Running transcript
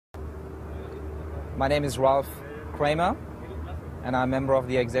My name is Ralf Cramer, and I'm a member of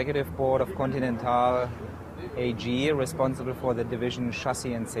the executive board of Continental AG, responsible for the division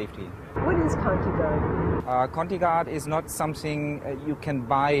Chassis and Safety. What is Conti-guard? Conti-guard is not something you can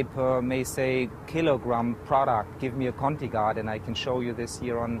buy per, may say, kilogram product. Give me a Conti-guard and I can show you this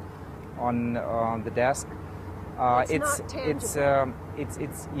here on the desk. It's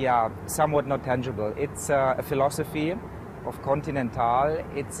somewhat not tangible. It's a philosophy of Continental.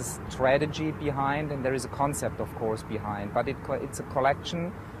 It's a strategy behind, and there is a concept, of course, behind. But it's a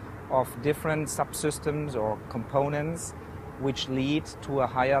collection of different subsystems or components which lead to a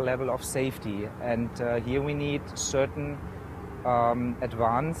higher level of safety. And here we need certain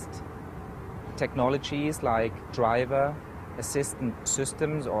advanced technologies like driver assistance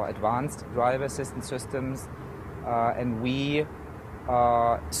systems or advanced driver assistance systems. And we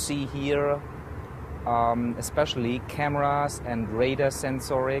see here especially cameras and radar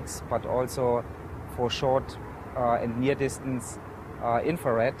sensorics, but also for short and near distance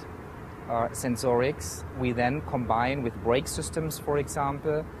infrared sensorics. We then combine with brake systems, for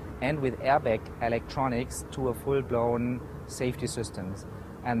example, and with airbag electronics to a full-blown safety systems.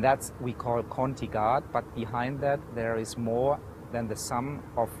 And that's we call Conti-guard, but behind that there is more than the sum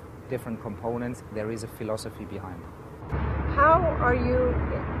of different components. There is a philosophy behind. How are you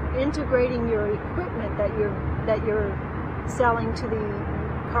integrating your equipment that you're selling to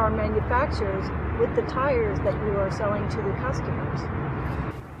the car manufacturers with the tires that you are selling to the customers?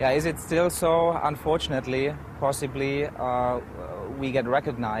 Yeah, is it still so? Unfortunately, possibly we get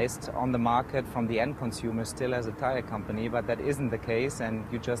recognized on the market from the end consumer still as a tire company, but that isn't the case, and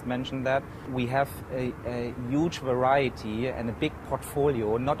you just mentioned that. We have a huge variety and a big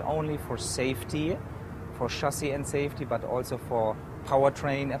portfolio, not only for safety, for chassis and safety, but also for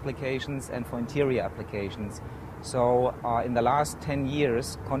powertrain applications and for interior applications. So in the last 10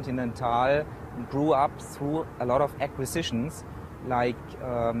 years, Continental grew up through a lot of acquisitions like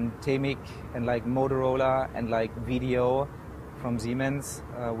Temic and like Motorola and like Video from Siemens,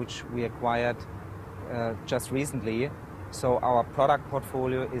 which we acquired just recently. So our product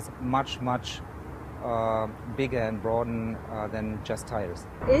portfolio is much bigger and broader than just tires.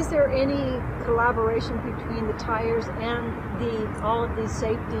 Is there any collaboration between the tires and all of the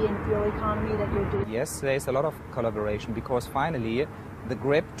safety and fuel economy that you're doing? Yes, there is a lot of collaboration, because finally the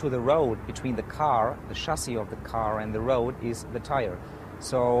grip to the road between the car, the chassis of the car, and the road is the tire.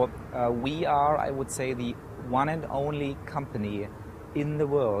 So we are, I would say, the one and only company in the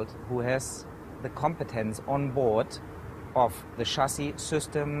world who has the competence on board of the chassis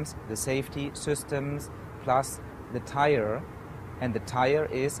systems, the safety systems, plus the tire. And the tire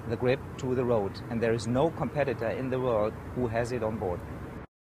is the grip to the road. And there is no competitor in the world who has it on board.